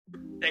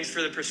Thanks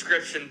for the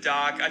prescription,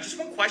 Doc. Just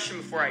one question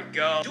before I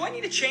go. Do I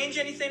need to change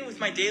anything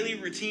with my daily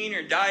routine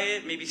or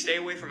diet? Maybe stay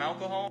away from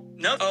alcohol?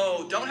 No?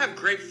 Oh, don't have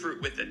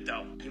grapefruit with it,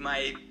 though. You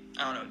might,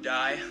 I don't know,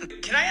 die.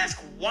 Can I ask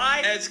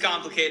why? It's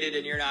complicated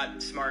and you're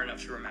not smart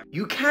enough to remember.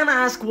 You can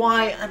ask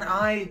why, and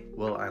I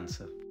will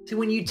answer. So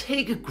when you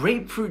take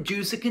grapefruit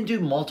juice, it can do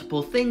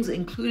multiple things,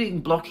 including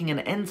blocking an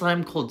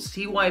enzyme called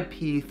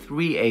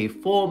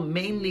CYP3A4,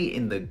 mainly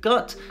in the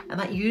gut, and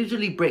that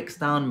usually breaks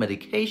down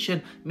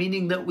medication,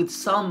 meaning that with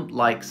some,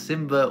 like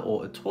Simva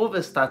or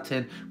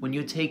atorvastatin, when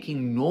you're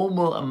taking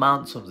normal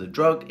amounts of the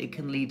drug, it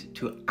can lead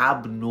to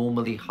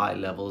abnormally high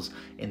levels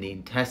in the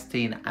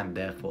intestine and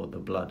therefore the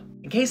blood.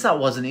 In case that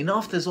wasn't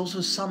enough, there's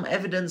also some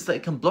evidence that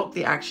it can block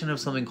the action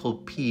of something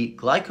called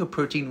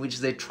P-glycoprotein, which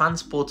is a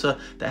transporter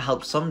that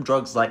helps some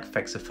drugs like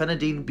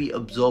fexofenadine be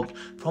absorbed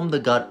from the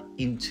gut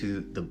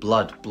into the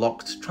blood.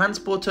 Blocked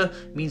transporter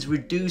means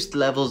reduced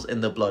levels in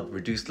the blood.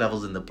 Reduced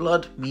levels in the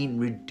blood mean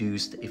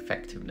reduced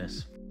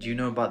effectiveness. Do you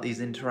know about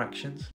these interactions?